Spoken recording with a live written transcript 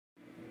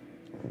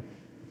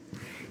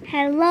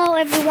Hello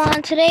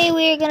everyone, today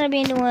we are going to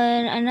be doing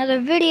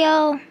another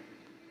video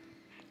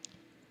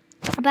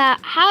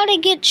about how to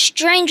get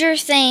Stranger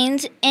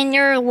Things in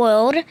your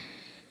world.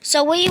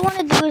 So what you want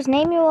to do is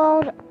name your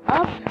world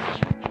upside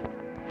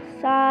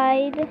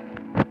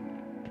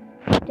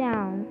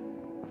down.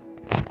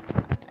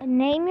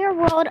 Name your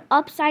world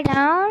upside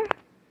down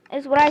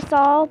is what I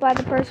saw by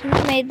the person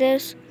who made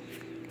this.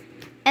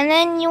 And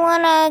then you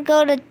want to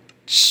go to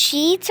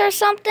cheats or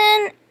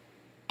something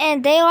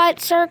and daylight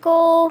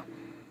circle.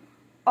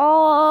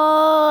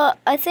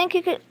 I think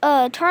you could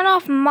turn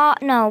off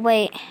no,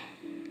 wait.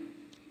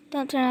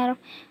 Don't turn that off.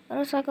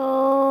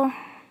 Motorcycle.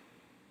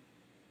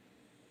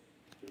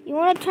 You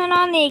want to turn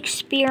on the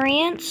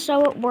experience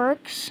so it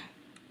works.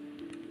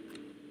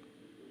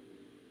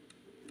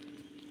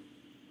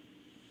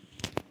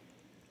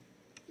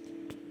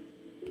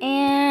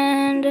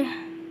 And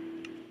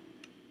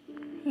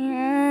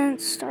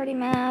starting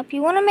map.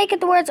 You want to make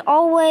it to where it's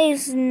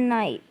always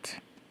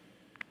night.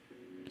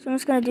 So I'm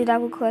just going to do that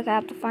real quick. I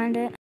have to find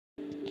it.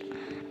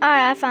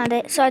 Alright, I found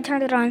it. So I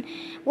turned it on.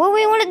 What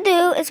we want to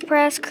do is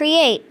press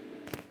create.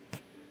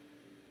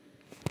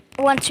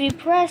 Once we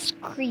press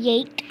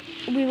create,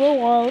 we will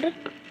load.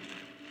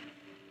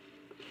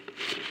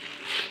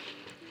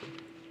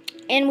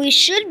 And we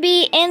should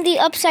be in the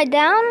upside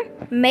down.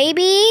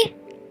 Maybe,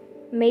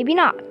 maybe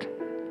not.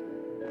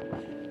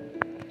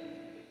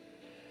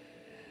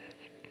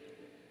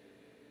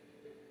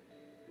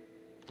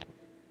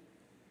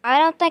 I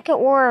don't think it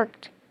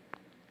worked.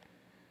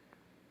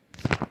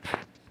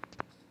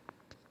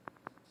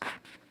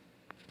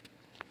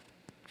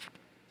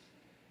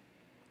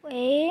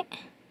 Wait.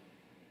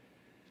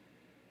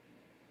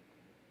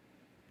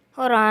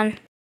 Hold on.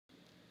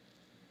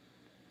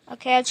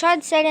 Okay, I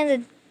tried setting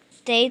the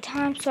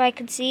daytime so I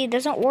could see. It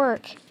doesn't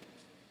work.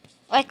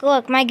 Like,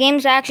 look, my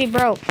game's actually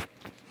broke.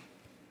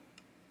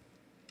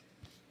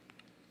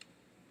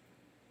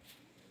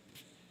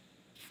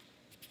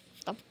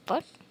 The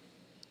fuck?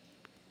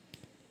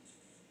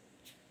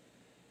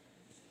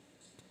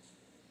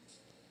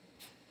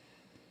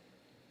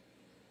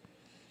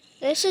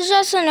 This is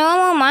just a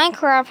normal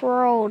Minecraft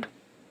world.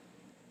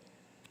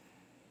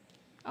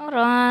 Hold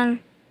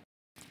on.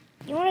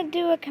 You want to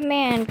do a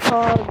command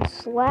called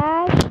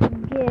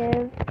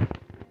 /give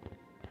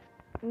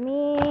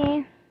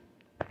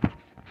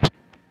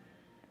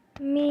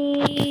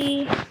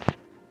me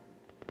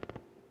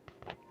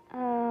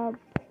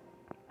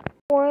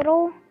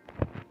portal.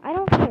 I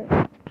don't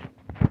care.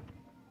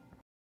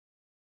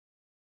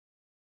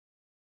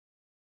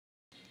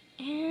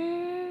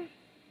 And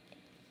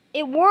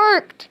it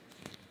worked.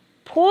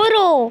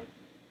 Portal.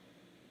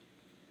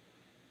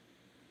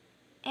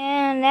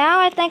 And now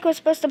I think we're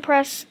supposed to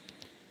press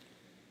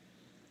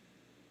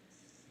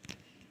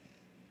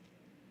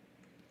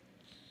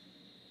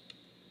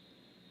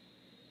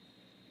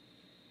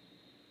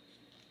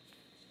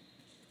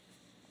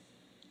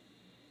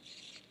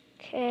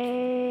okay,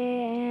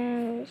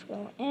 and let's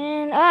go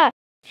in.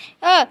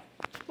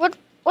 What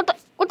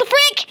the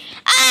frick?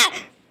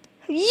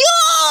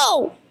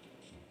 Yo!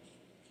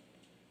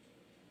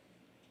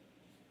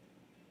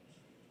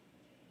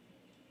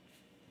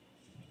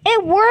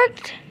 It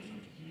worked.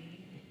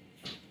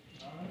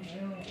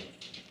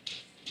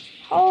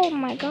 Oh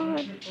my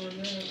god.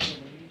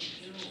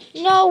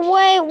 No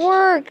way it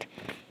worked.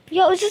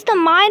 Yo, is this the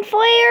mind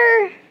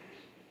flayer?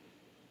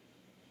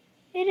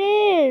 It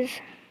is.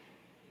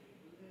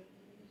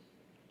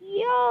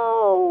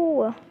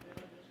 Yo.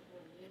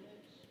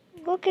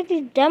 Look at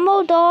these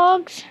demo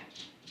dogs.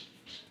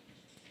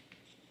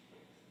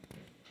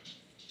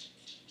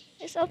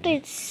 This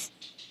update's...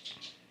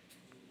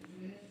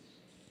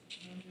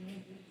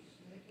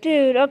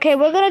 Dude, okay,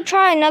 we're gonna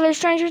try another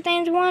Stranger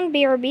Things one,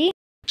 BRB.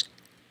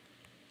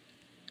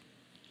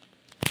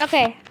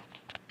 Okay.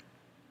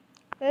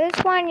 For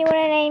this one, you want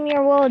to name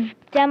your world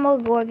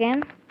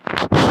Demogorgon.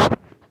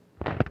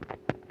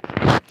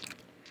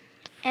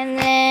 And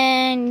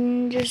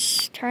then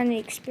just turn the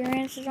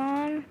experiences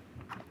on.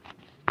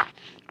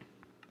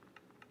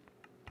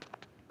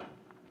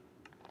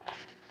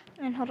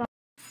 And hold on.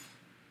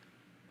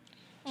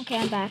 Okay,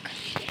 I'm back.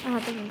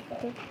 Okay.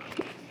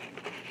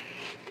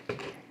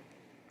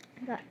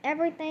 Got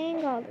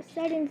everything, all the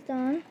settings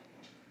done.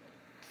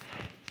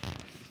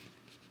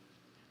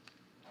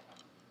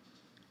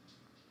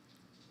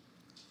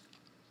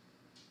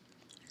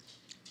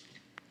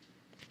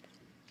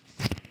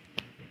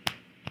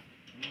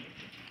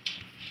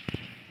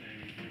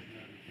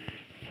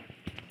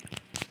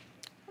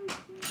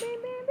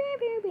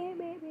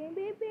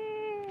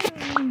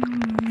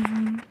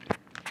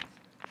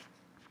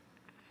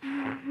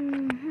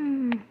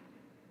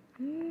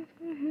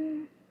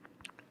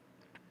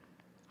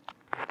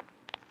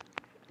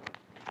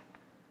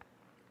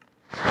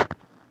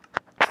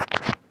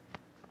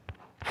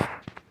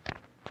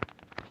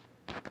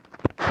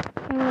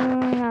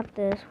 Not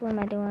this. What am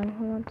I doing?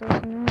 I want this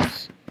and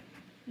this.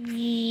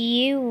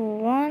 You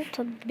want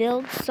to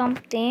build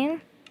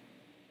something.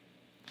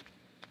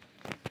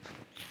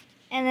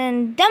 And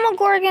then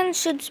demogorgons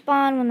should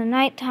spawn when the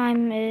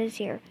nighttime is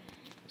here.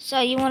 So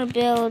you want to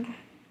build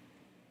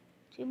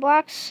 2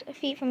 blocks of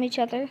feet from each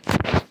other.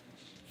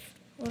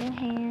 Little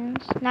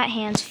hands, not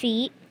hands,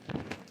 feet.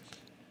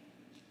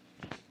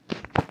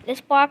 This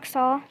block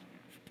saw.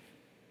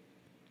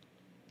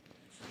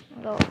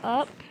 Go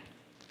up.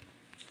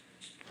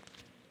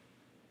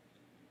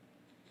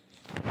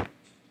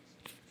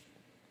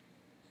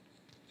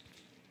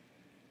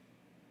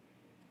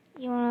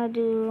 You want to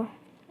do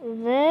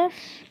this.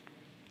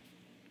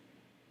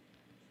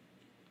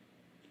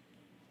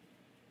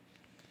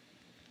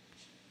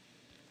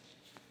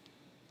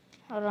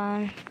 Hold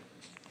on.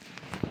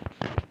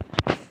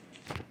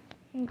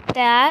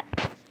 That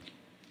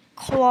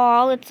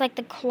claw, it's like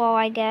the claw,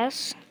 I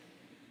guess,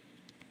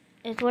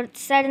 is what it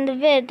said in the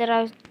vid that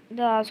I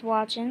was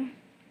watching.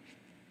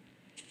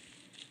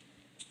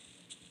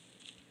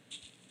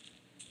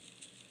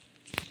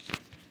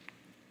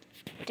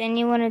 Then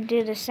you want to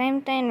do the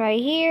same thing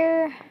right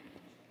here.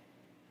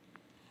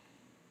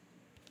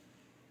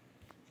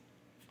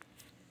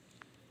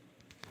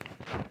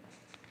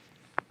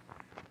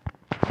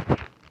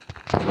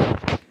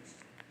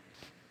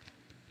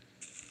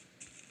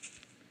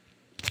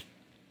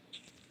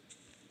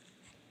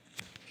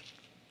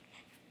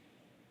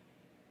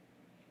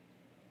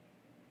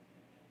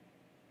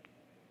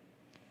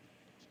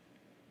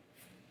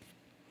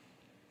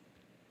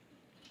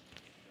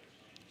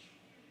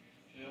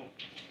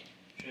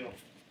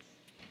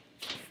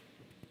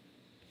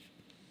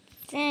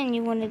 Then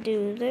you want to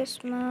do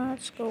this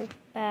much, go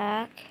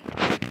back.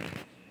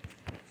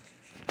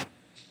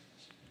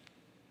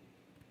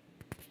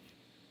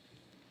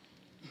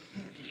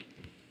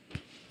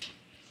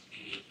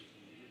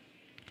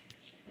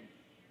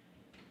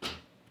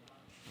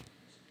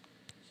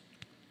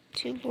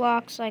 Two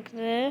blocks like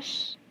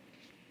this.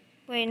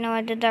 Wait, no,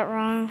 I did that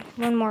wrong.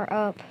 One more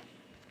up.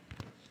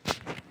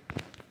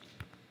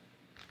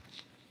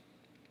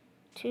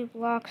 2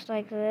 blocks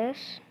like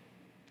this.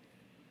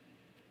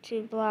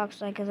 2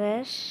 blocks like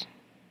this.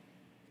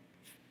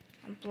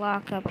 A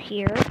block up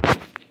here.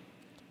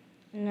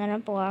 And then a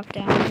block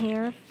down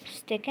here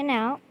sticking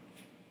out.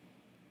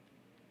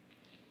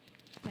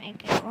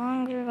 Make it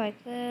longer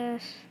like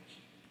this.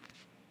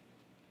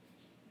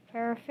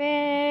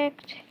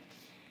 Perfect.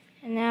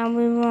 And now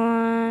we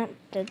want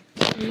the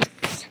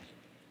teeth.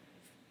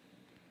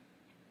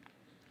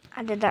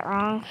 I did that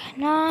wrong.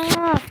 No.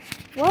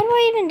 Why do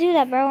I even do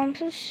that, bro? I'm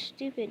so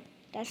stupid.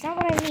 That's not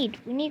what I need.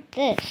 We need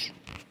this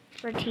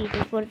for teeth,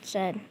 is what it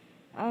said.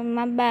 Oh,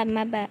 my bad,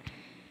 my bad.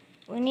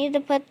 We need to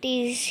put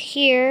these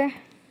here,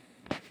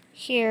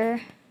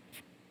 here,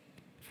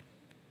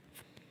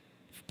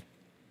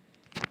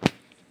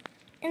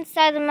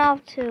 inside the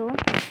mouth too.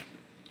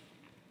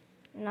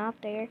 Not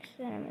there, because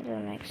it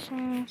doesn't make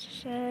sense.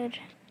 Said.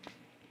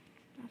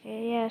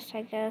 Okay, yes,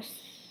 I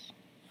guess.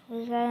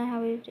 Was that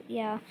how we do?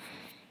 Yeah,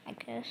 I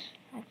guess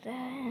like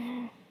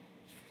that.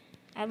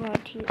 Add more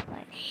teeth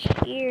like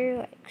here,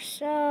 like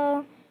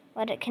so.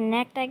 Let it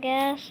connect, I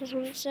guess, is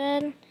what it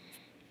said.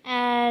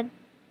 Add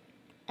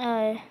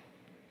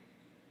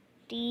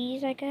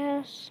these, I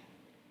guess,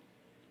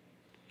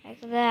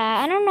 like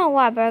that. I don't know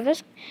why, bro.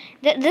 This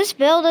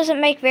build doesn't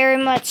make very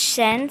much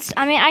sense.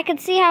 I mean, I could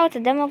see how it's a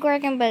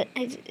demogorgon, but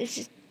it's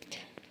just,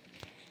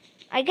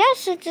 I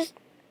guess it's just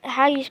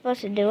how you're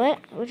supposed to do it,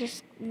 which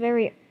is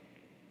very.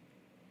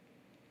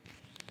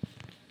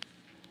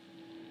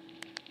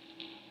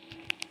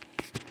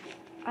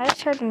 I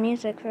just heard the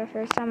music for the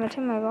first time. I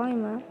turned my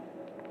volume up.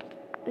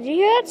 Did you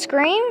hear that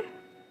scream?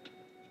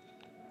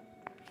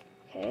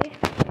 Okay.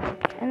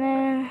 And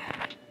then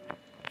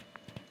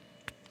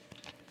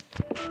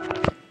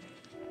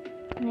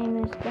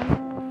name is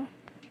Demo.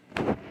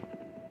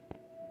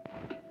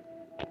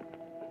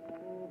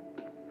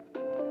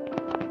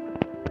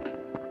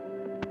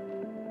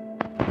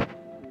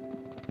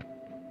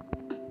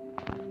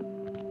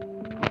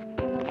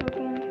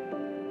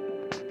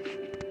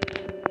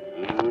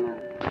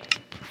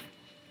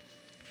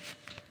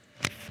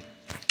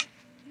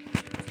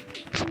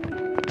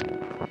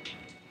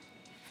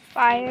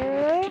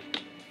 Fire.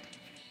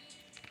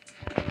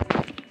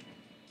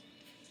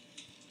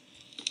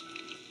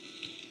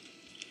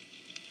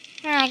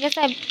 I guess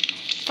I'm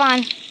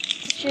fine.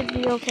 It should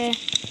be okay.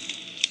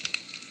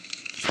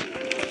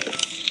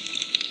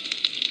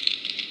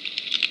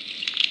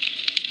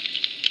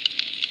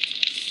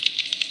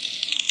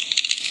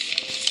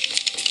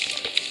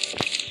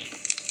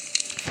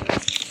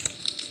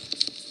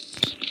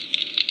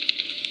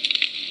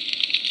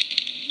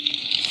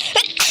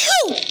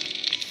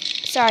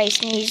 Sorry,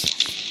 sneeze.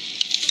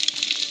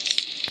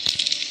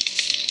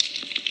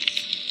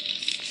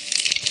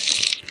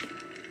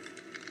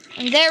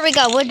 And there we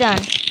go, we're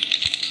done.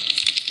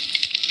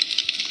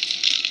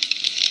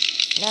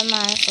 Never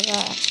mind, I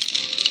forgot.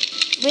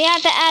 We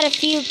have to add a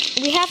few,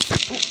 we have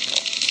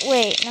to,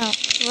 wait, no,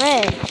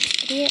 red.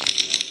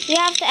 We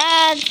have to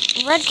add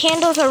red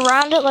candles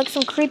around it like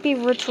some creepy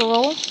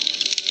ritual.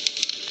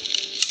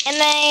 And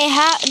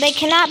they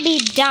cannot be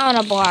down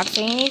a block,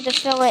 so you need to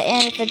fill it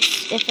in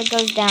if it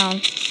goes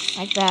down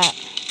like that.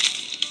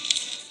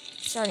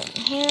 Starting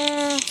here.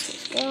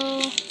 Let's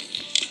go.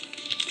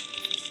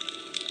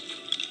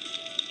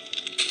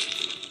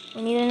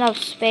 We need enough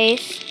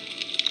space.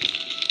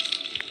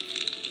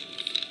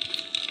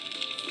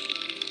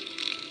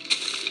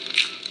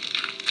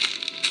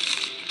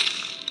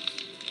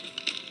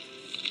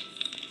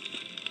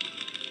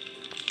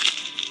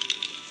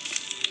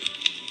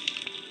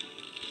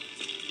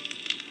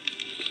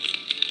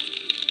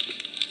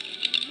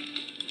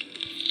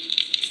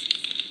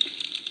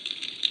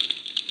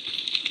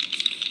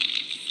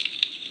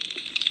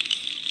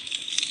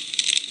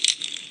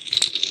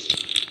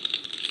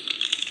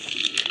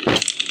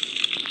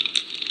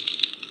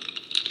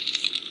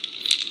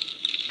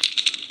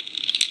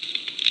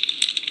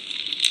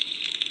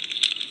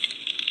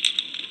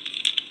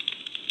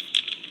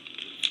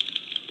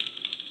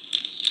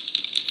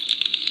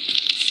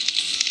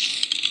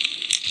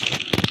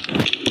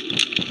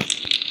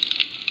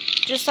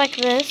 Just like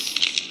this.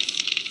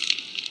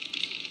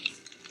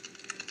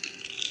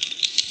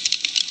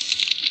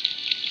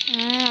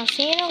 I'll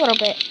see you in a little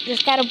bit.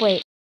 Just gotta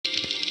wait.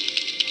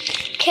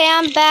 Okay,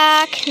 I'm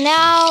back.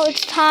 Now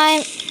it's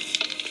time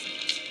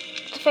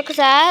to fix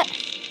that.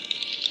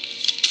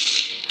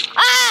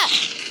 Ah!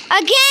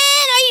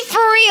 Again? Are you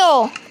for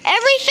real?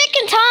 Every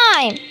freaking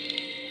time.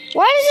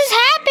 Why does this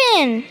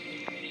happen?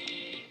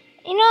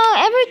 You know,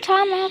 every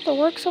time I have to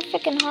work so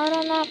freaking hard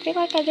on that, I feel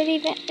like I didn't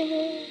even...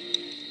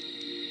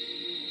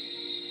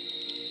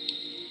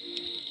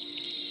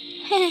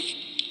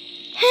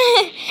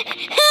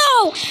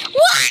 Oh!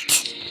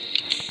 What?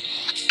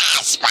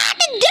 I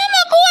spotted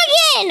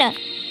demogorgon!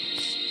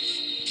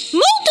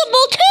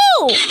 Multiple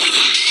too!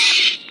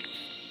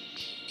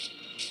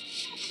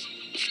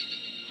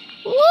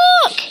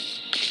 Look!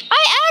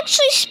 I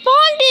actually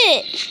spawned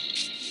it!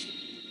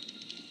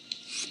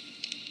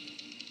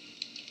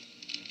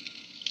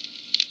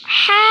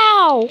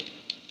 How?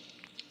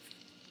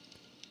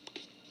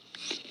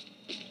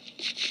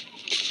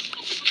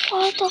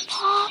 What the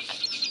fuck?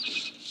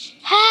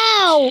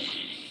 How?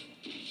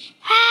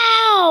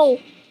 How?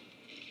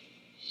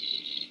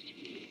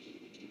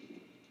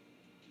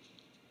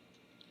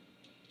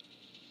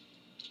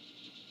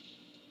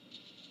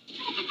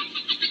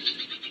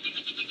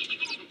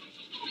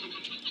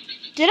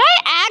 Did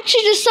I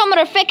actually just summon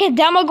a freaking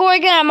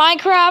demogorgon in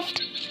Minecraft?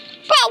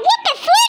 Bro, what the